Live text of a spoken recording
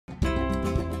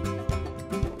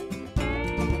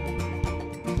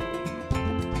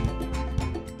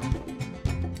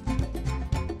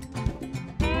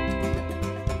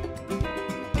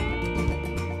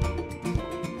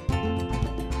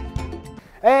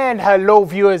And hello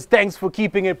viewers, thanks for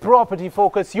keeping it Property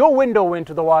Focus, your window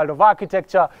into the world of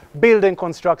architecture, building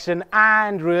construction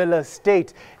and real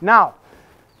estate. Now,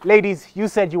 ladies, you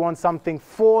said you want something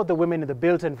for the women in the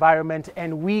built environment,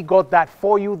 and we got that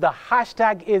for you. The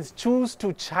hashtag is Choose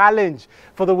to Challenge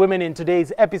for the women in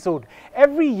today's episode.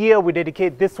 Every year we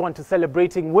dedicate this one to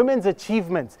celebrating women's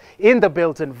achievements in the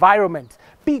built environment,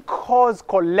 because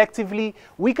collectively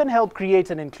we can help create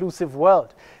an inclusive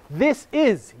world. This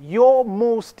is your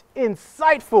most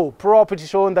insightful property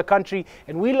show in the country,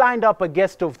 and we lined up a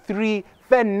guest of 3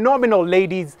 phenomenal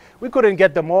ladies. We couldn't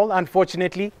get them all,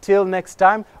 unfortunately, till next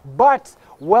time, but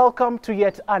welcome to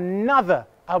yet another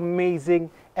amazing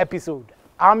episode.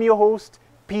 I'm your host,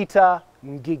 Peter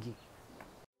Ngigi.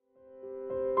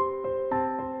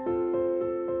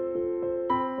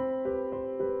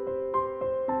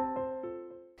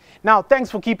 Now, thanks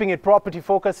for keeping it Property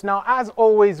Focused. Now, as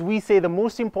always, we say the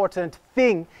most important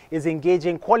thing is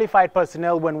engaging qualified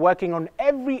personnel when working on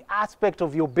every aspect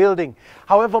of your building.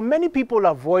 However, many people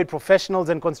avoid professionals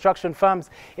and construction firms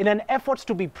in an effort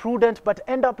to be prudent, but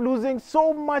end up losing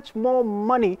so much more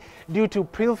money due to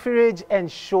pilferage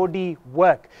and shoddy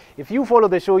work. If you follow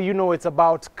the show, you know it's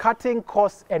about cutting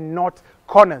costs and not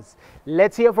corners.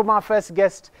 Let's hear from our first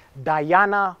guest,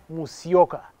 Diana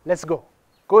Musyoka. Let's go.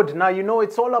 Good. Now, you know,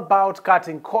 it's all about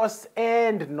cutting costs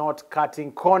and not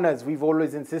cutting corners. We've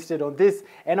always insisted on this.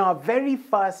 And our very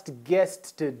first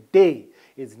guest today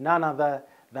is none other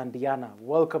than Diana.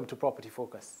 Welcome to Property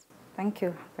Focus. Thank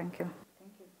you. Thank you.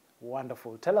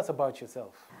 Wonderful. Tell us about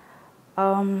yourself.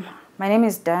 My name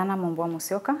is Diana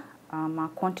Musyoka. I'm a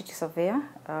quantity surveyor.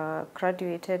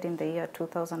 Graduated in the year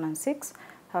 2006.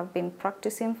 Have been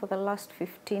practicing for the last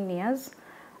 15 years.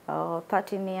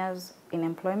 13 years in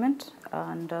employment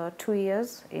and 2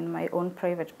 years in my own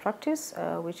private practice,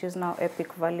 which is now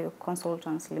Epic Value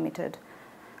Consultants Limited.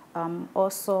 I'm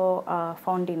also a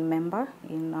founding member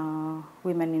in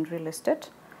Women in Real Estate,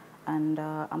 and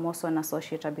I'm also an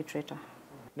associate arbitrator.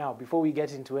 Now, before we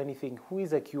get into anything, who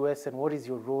is a QS and what is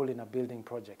your role in a building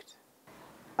project?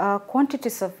 A quantity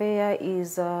surveyor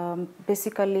is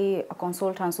basically a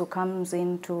consultant who comes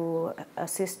in to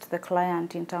assist the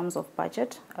client in terms of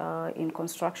budget in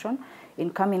construction, in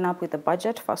coming up with the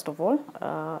budget first of all,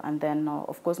 and then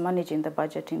of course managing the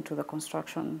budget into the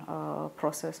construction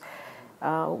process.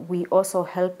 We also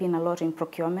help in a lot in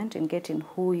procurement, in getting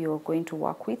who you're going to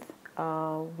work with.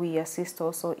 We assist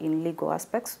also in legal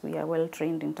aspects. We are well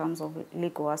trained in terms of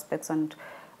legal aspects and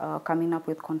coming up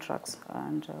with contracts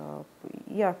and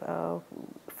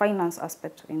finance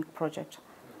aspect in project.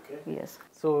 Okay. Yes.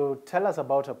 So tell us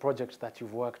about a project that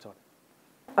you've worked on.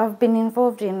 I've been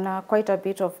involved in quite a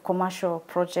bit of commercial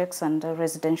projects and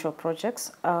residential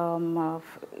projects.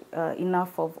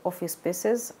 Enough of office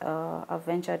spaces. I've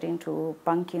ventured into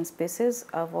banking spaces.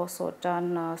 I've also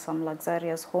done some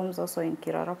luxurious homes also in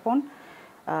Kirarapon.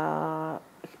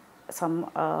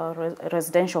 Some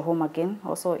residential home again,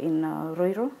 also in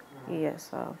Ruiru.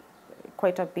 Yes,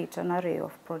 quite a bit, an array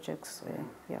of projects,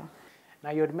 yeah.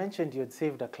 Now, you had mentioned you had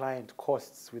saved a client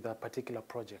costs with a particular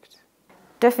project.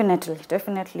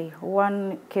 Definitely.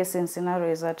 One case in scenario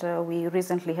is that we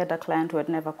recently had a client who had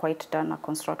never quite done a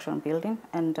construction building,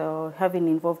 and having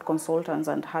involved consultants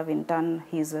and having done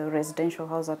his residential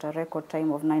house at a record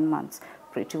time of 9 months,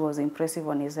 it was impressive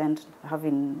on his end,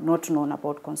 having not known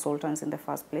about consultants in the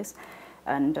first place.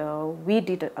 And we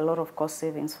did a lot of cost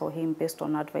savings for him based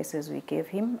on advices we gave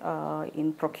him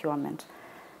in procurement.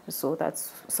 So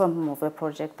that's some of the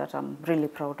project that I'm really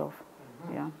proud of.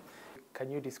 Mm-hmm. Yeah. Can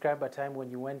you describe a time when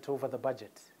you went over the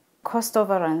budget? Cost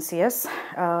overruns, yes,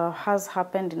 has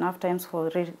happened enough times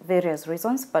for various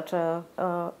reasons, but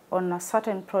on a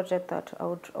certain project that I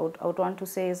would want to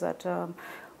say is that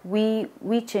we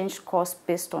changed costs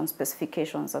based on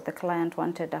specifications, that the client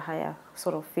wanted a higher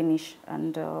sort of finish,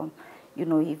 and you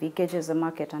know, if he gauges the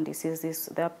market and he sees this,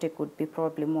 the uptake would be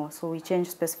probably more. So we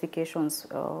changed specifications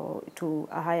to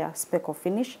a higher spec of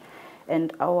finish.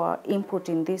 And our input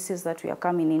in this is that we are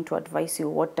coming in to advise you,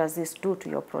 what does this do to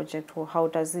your project, or how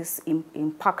does this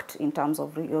impact in terms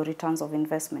of your returns of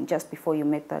investment just before you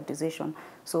make that decision.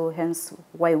 So hence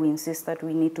why we insist that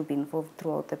we need to be involved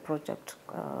throughout the project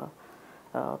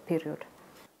period.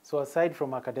 So aside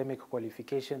from academic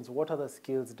qualifications, what other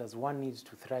skills does one need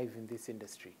to thrive in this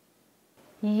industry?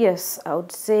 Yes, I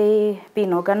would say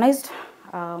being organized.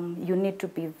 You need to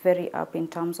be very up in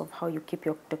terms of how you keep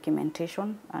your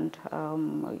documentation and,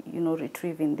 you know,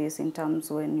 retrieving this in terms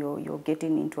when you're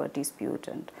getting into a dispute,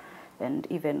 and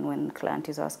even when client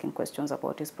is asking questions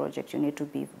about his project, you need to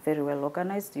be very well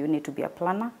organized. You need to be a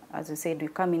planner. As I said, you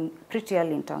come in pretty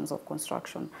early in terms of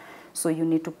construction. So you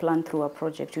need to plan through a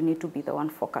project. You need to be the one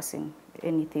focusing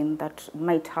anything that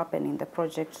might happen in the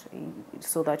project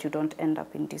so that you don't end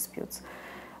up in disputes.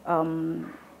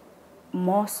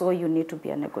 More so, you need to be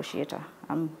a negotiator.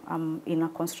 I'm in a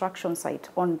construction site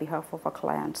on behalf of a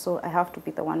client, so I have to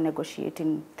be the one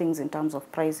negotiating things in terms of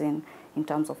pricing, in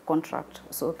terms of contract.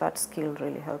 So that skill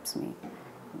really helps me.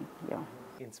 Yeah.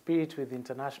 In spirit with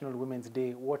International Women's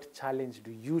Day, what challenge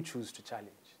do you choose to challenge?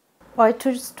 Well, I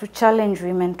choose to challenge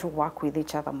women to work with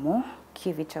each other more,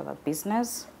 give each other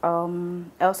business. I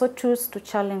also choose to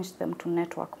challenge them to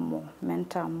network more,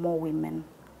 mentor more women,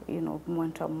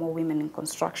 mentor more women in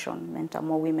construction, mentor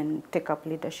more women take up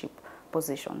leadership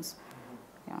positions.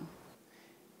 Yeah.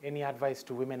 Any advice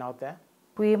to women out there?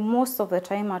 We most of the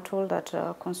time are told that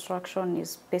construction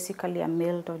is basically a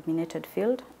male-dominated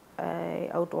field. I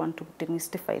would want to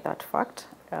demystify that fact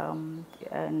and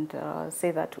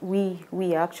say that we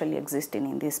are actually existing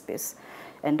in this space.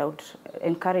 And I would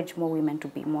encourage more women to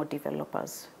be more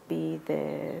developers, be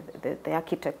the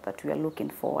architect that we are looking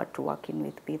forward to working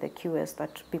with, be the QS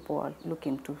that people are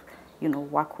looking to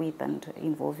work with and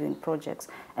involve you in projects.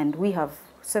 And we have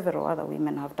several other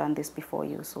women have done this before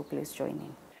you, so please join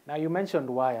in. Now you mentioned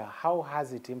WIRE. How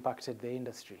has it impacted the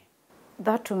industry?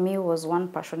 That to me was one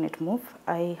passionate move.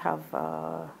 I have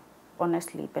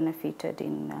honestly benefited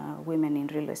in Women in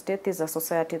Real Estate. This is a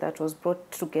society that was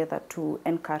brought together to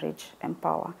encourage,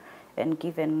 empower, and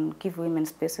give women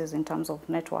spaces in terms of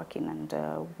networking.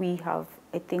 And we have,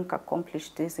 I think,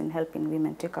 accomplished this in helping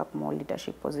women take up more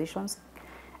leadership positions.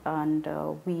 And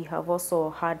we have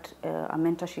also had a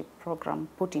mentorship program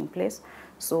put in place.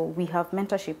 So we have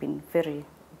mentorship in very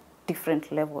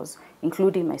different levels,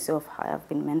 including myself. I have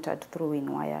been mentored through in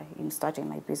WIRE, in starting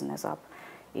my business up,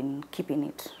 in keeping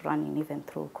it running even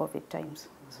through COVID times.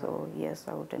 So yes,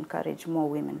 I would encourage more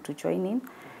women to join in,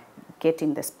 get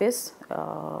in the space.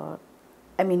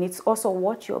 I mean, it's also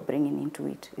what you're bringing into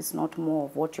it. It's not more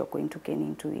of what you're going to gain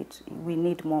into it. We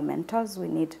need more mentors. We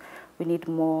need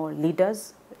more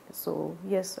leaders. So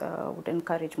yes, I would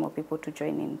encourage more people to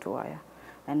join into WIRE,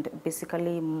 and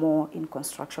basically more in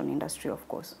construction industry, of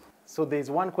course. So there's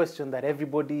one question that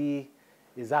everybody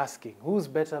is asking. Who's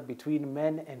better between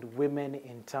men and women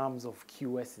in terms of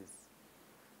QSs?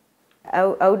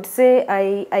 I would say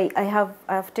I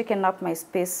have taken up my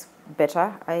space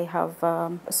better. I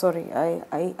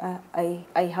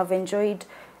have enjoyed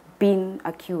being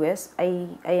a QS.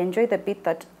 I enjoy the bit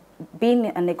that being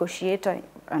a negotiator,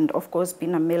 and of course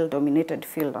being a male-dominated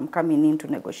field, I'm coming in to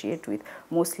negotiate with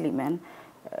mostly men.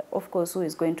 Of course, who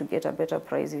is going to get a better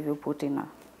price if you put in a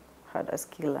harder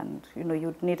skill, and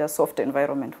you'd need a soft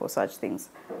environment for such things.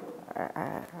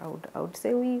 I would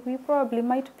say we probably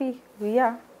might be. We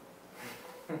are.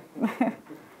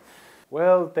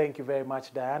 Well, thank you very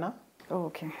much, Diana.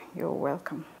 Okay, you're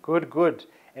welcome. Good, good.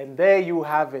 And there you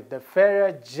have it. The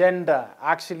fairer gender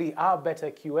actually are better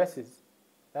QSs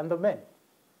than the men.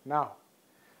 Now,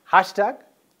 hashtag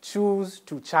choose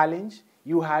to challenge.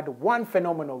 You had one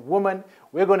phenomenal woman.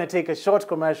 We're going to take a short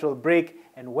commercial break,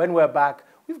 and when we're back,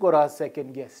 we've got our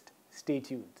second guest. Stay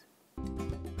tuned.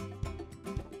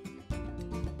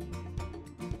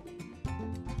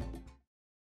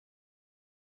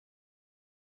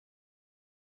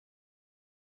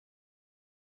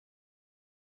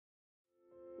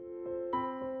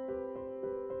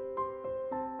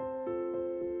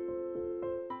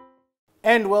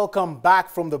 And welcome back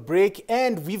from the break,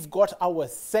 and we've got our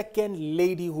second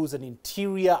lady who's an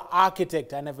interior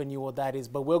architect. I never knew what that is,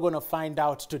 but we're going to find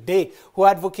out today, who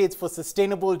advocates for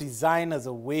sustainable design as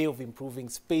a way of improving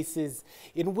spaces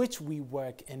in which we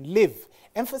work and live,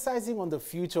 emphasizing on the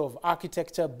future of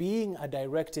architecture being a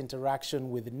direct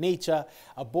interaction with nature,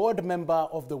 a board member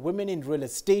of the Women in Real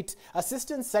Estate,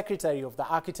 Assistant Secretary of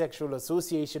the Architectural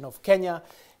Association of Kenya.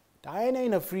 Diana,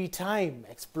 in her free time,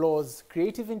 explores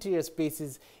creative interior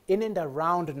spaces in and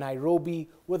around Nairobi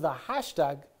with the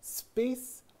hashtag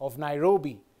Space of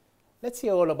Nairobi. Let's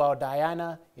hear all about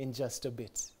Diana in just a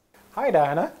bit. Hi,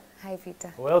 Diana. Hi,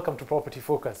 Peter. Welcome to Property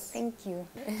Focus. Thank you.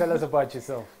 Tell us about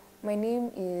yourself. My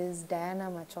name is Diana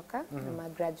Machoka. I'm a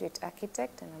graduate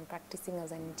architect, and I'm practicing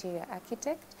as an interior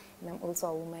architect, and I'm also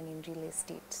a woman in real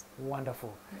estate.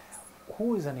 Wonderful. Yes.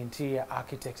 Who is an interior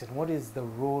architect, and what is the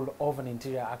role of an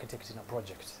interior architect in a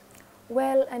project?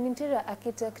 Well, an interior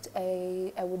architect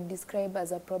I would describe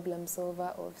as a problem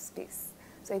solver of space.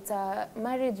 So it's a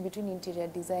marriage between interior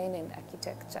design and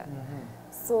architecture.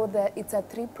 So it's a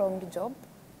three-pronged job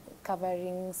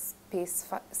covering space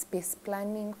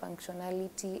planning,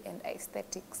 functionality, and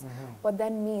aesthetics. What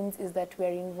that means is that we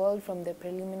are involved from the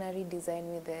preliminary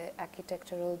design with the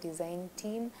architectural design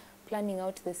team, planning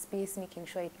out the space, making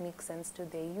sure it makes sense to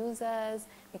the users,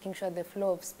 making sure the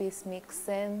flow of space makes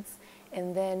sense,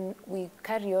 and then we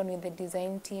carry on with the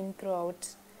design team throughout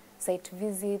site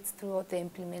visits, throughout the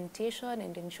implementation,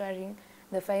 and ensuring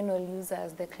the final user,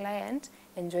 as the client,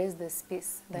 enjoys the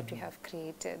space that we have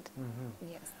created.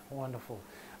 Yes. Wonderful.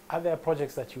 Are there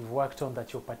projects that you've worked on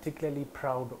that you're particularly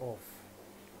proud of?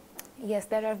 Yes,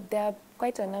 there are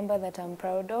quite a number that I'm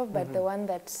proud of, but the one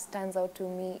that stands out to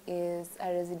me is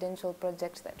a residential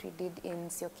project that we did in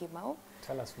Syokimau.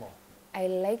 Tell us more. I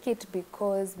like it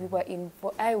because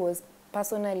I was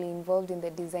personally involved in the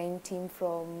design team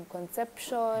from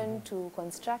conception to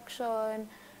construction,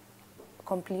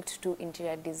 complete to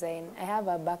interior design. I have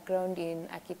a background in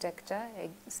architecture. I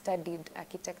studied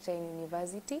architecture in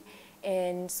university,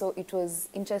 and so it was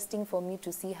interesting for me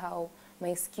to see how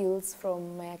my skills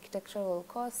from my architectural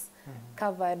course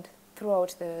covered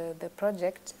throughout the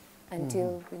project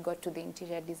until we got to the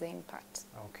interior design part.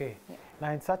 Okay. Yeah.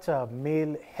 Now, in such a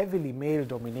heavily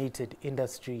male-dominated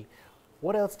industry,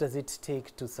 what else does it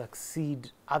take to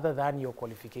succeed other than your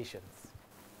qualifications?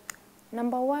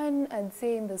 Number one, I'd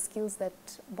say in the skills that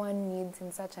one needs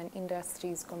in such an industry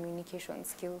is communication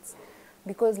skills.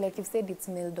 Because like you've said, it's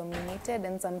male-dominated,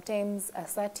 and sometimes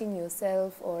asserting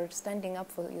yourself or standing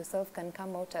up for yourself can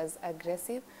come out as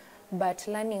aggressive. But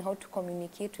learning how to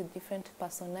communicate with different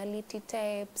personality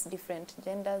types, different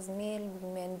genders, male,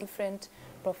 women, different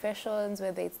professions,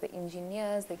 whether it's the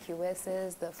engineers, the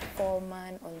QSs, the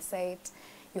foreman on site,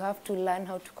 you have to learn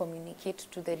how to communicate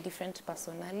to the different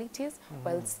personalities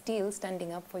while still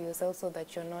standing up for yourself so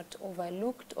that you're not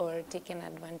overlooked or taken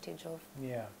advantage of.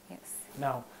 Yeah. Yes.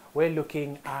 Now, we're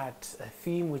looking at a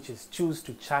theme which is Choose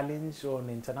to Challenge on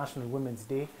International Women's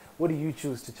Day. What do you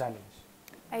choose to challenge?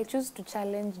 I choose to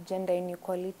challenge gender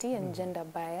inequality and gender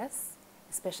bias,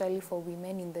 especially for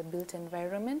women in the built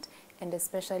environment and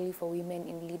especially for women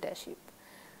in leadership.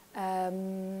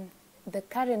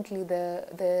 Currently,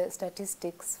 the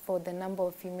statistics for the number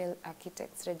of female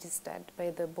architects registered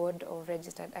by the Board of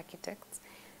Registered Architects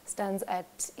stands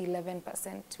at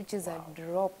 11%, which is a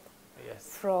drop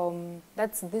from,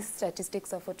 these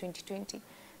statistics are for 2020,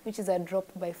 which is a drop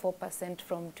by 4%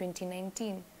 from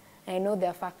 2019. I know there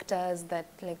are factors that,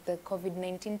 like the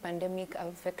COVID-19 pandemic,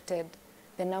 affected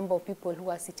the number of people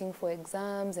who are sitting for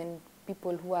exams and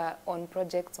people who are on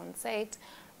projects on site,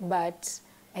 but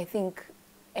I think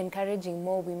encouraging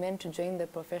more women to join the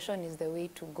profession is the way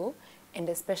to go, and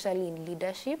especially in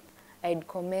leadership. I'd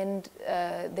commend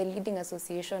the Leading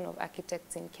Association of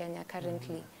Architects in Kenya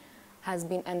currently has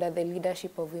been under the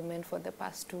leadership of women for the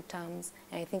past 2 terms,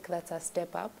 and I think that's a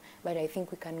step up, but I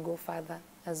think we can go further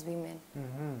as women.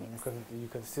 Yes. You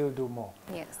can still do more.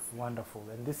 Yes. Wonderful.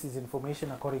 And this is information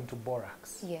according to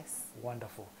Borax. Yes.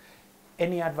 Wonderful.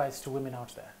 Any advice to women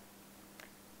out there?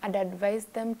 I'd advise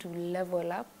them to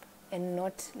level up and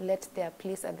not let their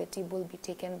place at the table be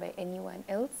taken by anyone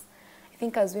else. I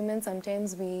think as women,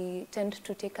 sometimes we tend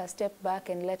to take a step back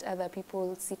and let other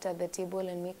people sit at the table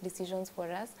and make decisions for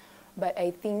us. But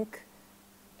I think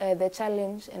the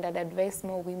challenge, and I'd advise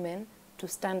more women to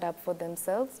stand up for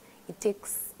themselves.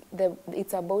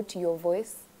 It's about your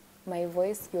voice, my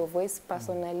voice, your voice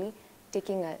personally,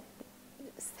 taking a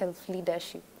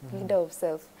self-leadership, leader of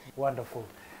self. Wonderful.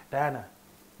 Diana,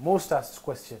 most asked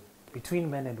question,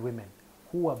 between men and women,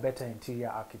 who are better interior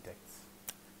architects?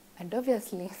 I'd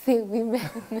obviously say women.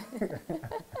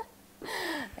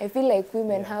 I feel like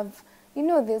women have,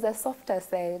 there's a softer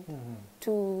side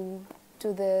to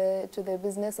the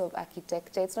business of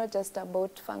architecture. It's not just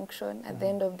about function. At the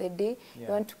end of the day, you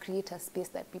want to create a space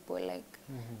that people like,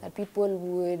 that people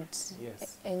would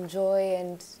enjoy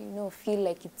and feel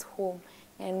like it's home.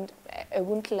 And I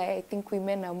won't lie, I think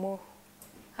women are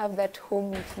have that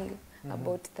homey feel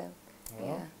about them.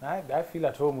 Well, I feel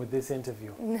at home with this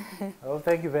interview. Well,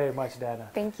 thank you very much, Diana.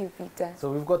 Thank you, Peter.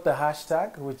 So we've got the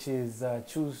hashtag, which is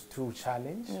Choose to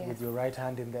Challenge, with your right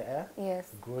hand in the air. Yes.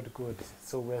 Good, good.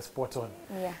 So we're spot on.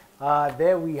 Yeah.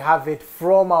 There we have it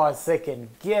from our second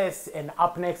guest. And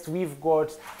up next, we've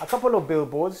got a couple of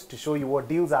billboards to show you what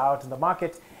deals are out in the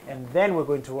market. And then we're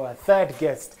going to our third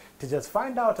guest to just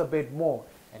find out a bit more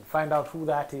and find out who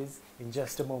that is in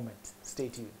just a moment. Stay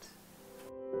tuned.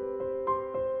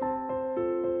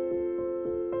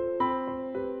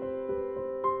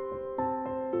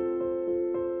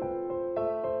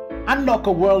 Unlock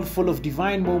a world full of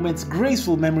divine moments,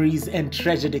 graceful memories, and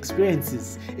treasured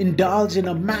experiences. Indulge in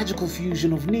a magical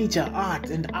fusion of nature,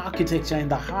 art, and architecture in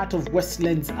the heart of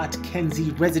Westlands at Kenzie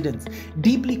Residence.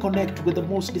 Deeply connect with the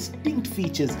most distinct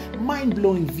features,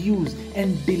 mind-blowing views,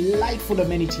 and delightful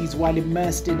amenities while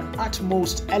immersed in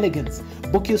utmost elegance.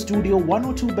 Book your studio 1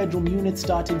 or 2 bedroom unit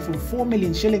starting from 4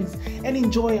 million shillings and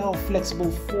enjoy our flexible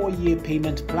 4-year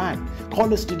payment plan.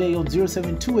 Call us today on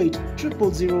 0728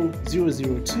 000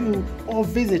 002 or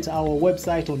visit our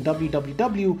website on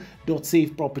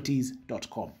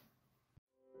www.safeproperties.com.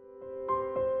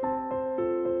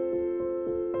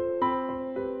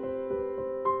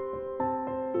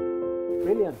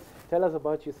 Brilliant. Tell us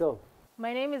about yourself.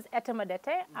 My name is Etta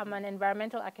Madete. I'm an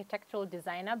environmental architectural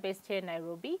designer based here in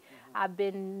Nairobi. I've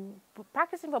been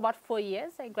practicing for about 4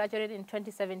 years. I graduated in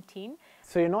 2017.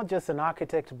 So you're not just an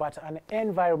architect, but an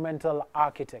environmental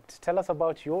architect. Tell us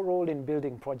about your role in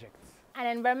building projects. An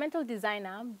environmental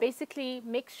designer basically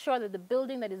makes sure that the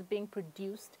building that is being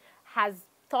produced has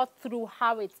thought through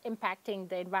how it's impacting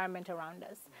the environment around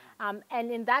us.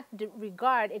 And in that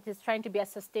regard, it is trying to be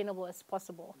as sustainable as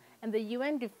possible. And the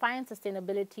UN defines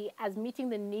sustainability as meeting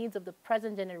the needs of the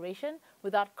present generation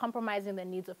without compromising the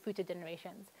needs of future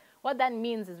generations. What that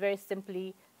means is very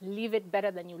simply, leave it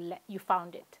better than you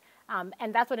found it.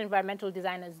 And that's what environmental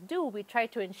designers do. We try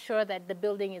to ensure that the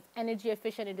building is energy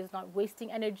efficient, it is not wasting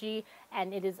energy,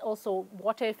 and it is also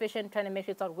water efficient, trying to make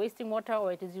sure it's not wasting water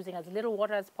or it is using as little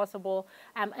water as possible,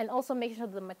 and also making sure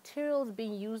the materials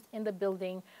being used in the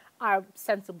building are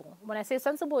sensible. When I say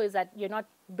sensible, is that you're not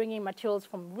bringing materials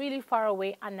from really far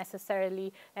away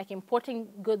unnecessarily, like importing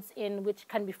goods in which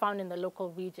can be found in the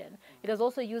local region. It is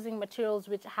also using materials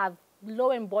which have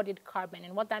low embodied carbon,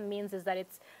 and what that means is that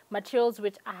it's materials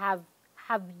which have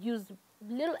used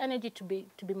little energy to be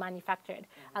manufactured.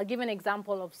 I'll give an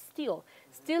example of steel.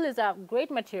 Steel is a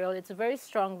great material. It's very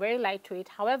strong, very lightweight.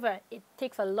 However, it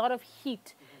takes a lot of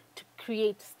heat to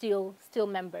create steel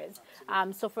members.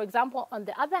 So for example, on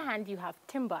the other hand, you have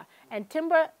timber, and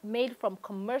timber made from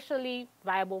commercially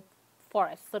viable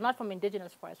forests, so not from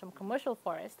indigenous forests, from commercial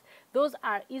forests. Those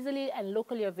are easily and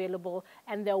locally available,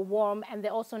 and they're warm, and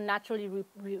they're also naturally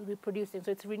reproducing, so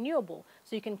it's renewable.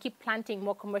 So you can keep planting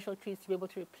more commercial trees to be able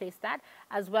to replace that,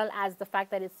 as well as the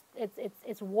fact that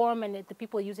it's warm, and the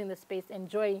people using the space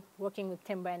enjoy working with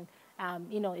timber, and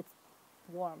it's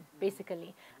warm,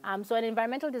 basically. So an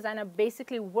environmental designer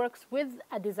basically works with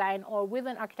a design or with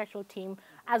an architectural team,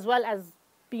 as well as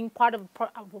being part of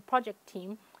a project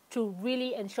team, to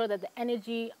really ensure that the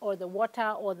energy or the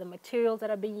water or the materials that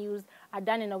are being used are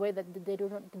done in a way that they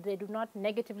do not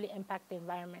negatively impact the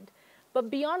environment. But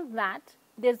beyond that,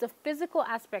 there's the physical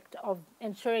aspect of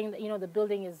ensuring that the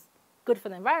building is good for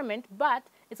the environment, but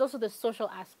it's also the social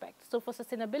aspect. So for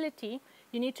sustainability,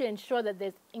 you need to ensure that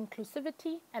there's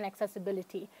inclusivity and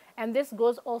accessibility. And this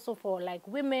goes also for like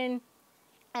women,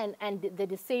 and the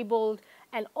disabled,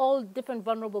 and all different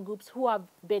vulnerable groups who have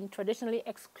been traditionally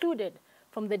excluded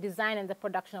from the design and the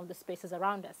production of the spaces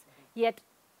around us. Yet,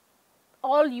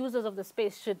 all users of the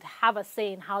space should have a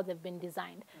say in how they've been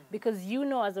designed, because you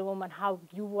know as a woman how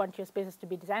you want your spaces to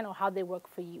be designed or how they work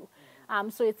for you.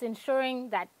 So it's ensuring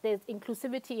that there's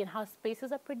inclusivity in how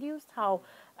spaces are produced, how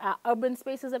urban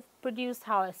spaces are produced,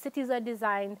 how cities are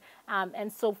designed, and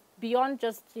so beyond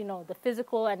just the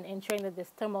physical and ensuring that there's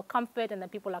thermal comfort and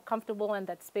that people are comfortable and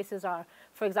that spaces are,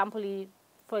 for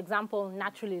example,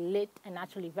 naturally lit and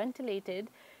naturally ventilated,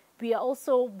 we are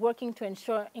also working to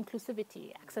ensure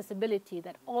inclusivity, accessibility,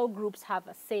 that all groups have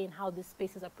a say in how these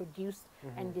spaces are produced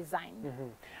and designed.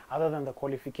 Other than the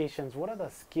qualifications, what other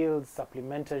skills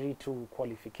supplementary to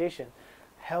qualification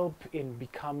help in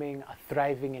becoming a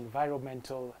thriving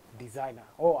environmental designer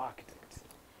or architect?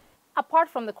 Apart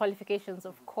from the qualifications,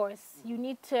 of course, you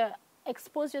need to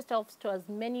expose yourselves to as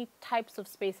many types of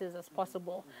spaces as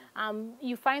possible.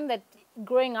 You find that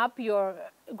growing up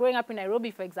in Nairobi,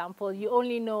 for example, you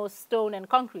only know stone and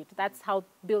concrete. That's how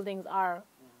buildings are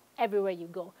everywhere you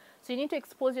go. So you need to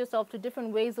expose yourself to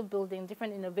different ways of building,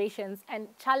 different innovations, and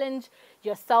challenge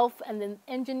yourself and the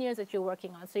engineers that you're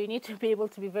working on. So you need to be able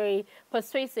to be very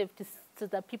persuasive so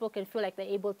that people can feel like they're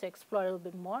able to explore a little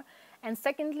bit more. And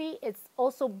secondly, it's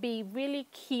also be really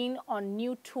keen on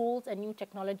new tools and new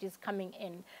technologies coming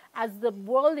in. As the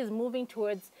world is moving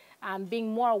towards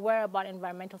being more aware about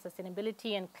environmental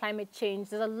sustainability and climate change,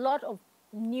 there's a lot of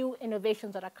new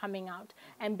innovations that are coming out,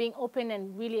 and being open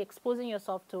and really exposing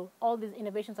yourself to all these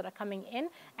innovations that are coming in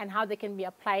and how they can be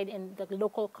applied in the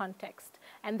local context.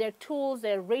 And there are tools,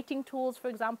 there are rating tools, for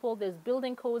example, there's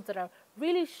building codes that are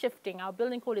really shifting. Our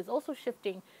building code is also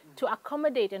shifting to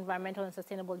accommodate environmental and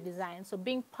sustainable design. So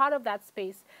being part of that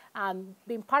space,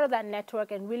 being part of that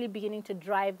network and really beginning to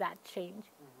drive that change.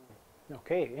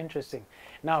 Okay, interesting.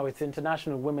 Now it's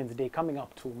International Women's Day coming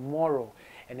up tomorrow.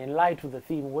 And in light of the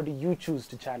theme, what do you choose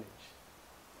to challenge?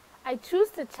 I choose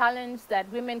to challenge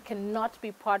that women cannot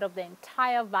be part of the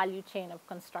entire value chain of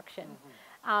construction.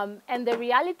 And the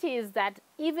reality is that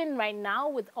even right now,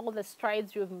 with all the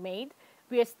strides we've made,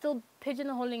 we are still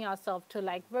pigeonholing ourselves to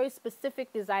like very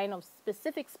specific design of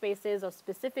specific spaces or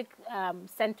specific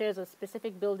centers or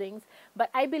specific buildings. But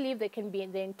I believe they can be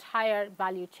in the entire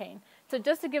value chain. So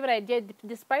just to give an idea,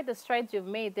 despite the strides you've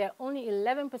made, there are only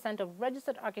 11% of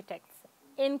registered architects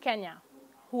in Kenya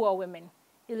who are women,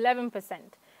 11%.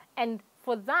 And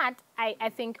for that,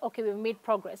 I think, okay, we've made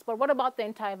progress. But what about the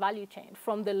entire value chain?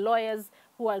 From the lawyers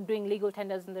who are doing legal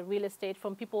tenders in the real estate,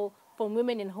 from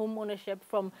women in home ownership,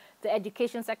 from the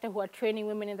education sector who are training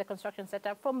women in the construction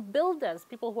sector, from builders,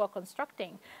 people who are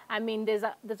constructing. I mean, there's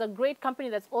a great company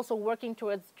that's also working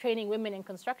towards training women in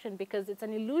construction, because it's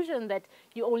an illusion that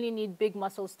you only need big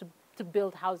muscles to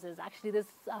build houses. Actually,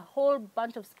 there's a whole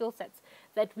bunch of skill sets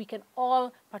that we can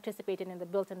all participate in the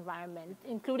built environment,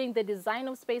 including the design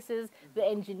of spaces, the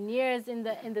engineers in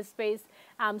the space.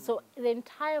 So the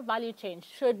entire value chain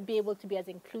should be able to be as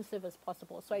inclusive as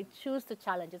possible. So I choose to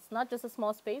challenge. It's not just a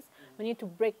small space. We need to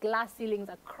break glass ceilings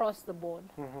across the board.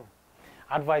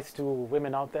 Advice to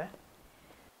women out there?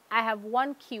 I have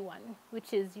one key one,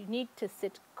 which is you need to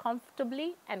sit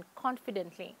comfortably and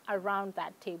confidently around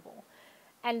that table.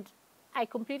 And I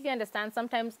completely understand.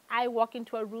 Sometimes I walk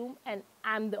into a room and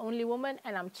I'm the only woman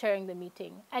and I'm chairing the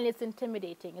meeting. And it's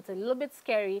intimidating. It's a little bit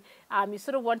scary. You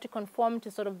sort of want to conform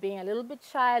to sort of being a little bit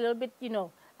shy, a little bit,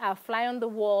 fly on the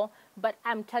wall. But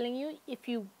I'm telling you, if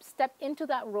you step into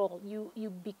that role, you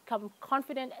become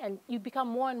confident, and you become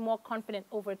more and more confident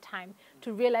over time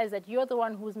to realize that you're the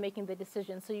one who's making the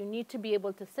decision. So you need to be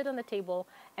able to sit on the table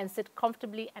and sit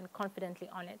comfortably and confidently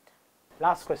on it.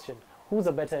 Last question. Who's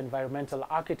a better environmental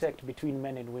architect between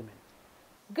men and women?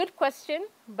 Good question,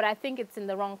 but I think it's in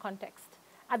the wrong context.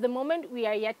 At the moment, we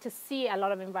are yet to see a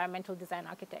lot of environmental design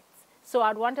architects. So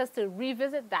I'd want us to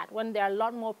revisit that when there are a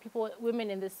lot more women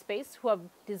in this space who have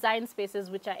designed spaces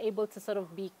which are able to sort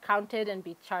of be counted and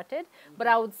be charted. But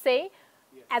I would say,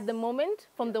 at the moment,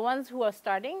 from the ones who are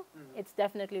starting, it's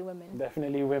definitely women.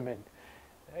 Definitely women.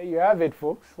 There you have it,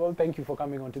 folks. Well, thank you for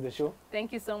coming onto the show.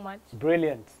 Thank you so much.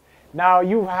 Brilliant. Now,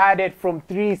 you've had it from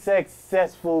 3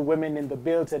 successful women in the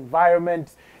built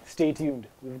environment. Stay tuned.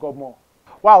 We've got more.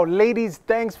 Wow, ladies,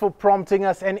 thanks for prompting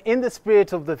us. And in the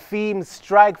spirit of the theme,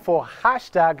 strike for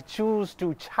hashtag choose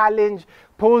to challenge.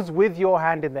 Pose with your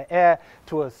hand in the air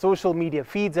to our social media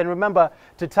feeds. And remember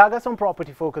to tag us on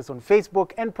Property Focus on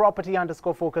Facebook and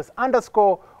Property_Focus_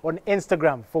 on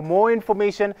Instagram. For more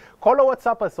information, call or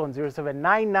WhatsApp us on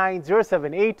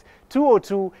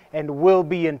 0799078202 and we'll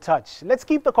be in touch. Let's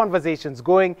keep the conversations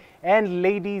going. And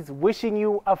ladies, wishing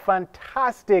you a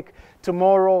fantastic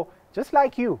tomorrow, just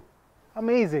like you.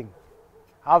 Amazing.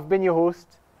 I've been your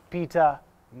host, Peter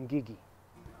Ngigi.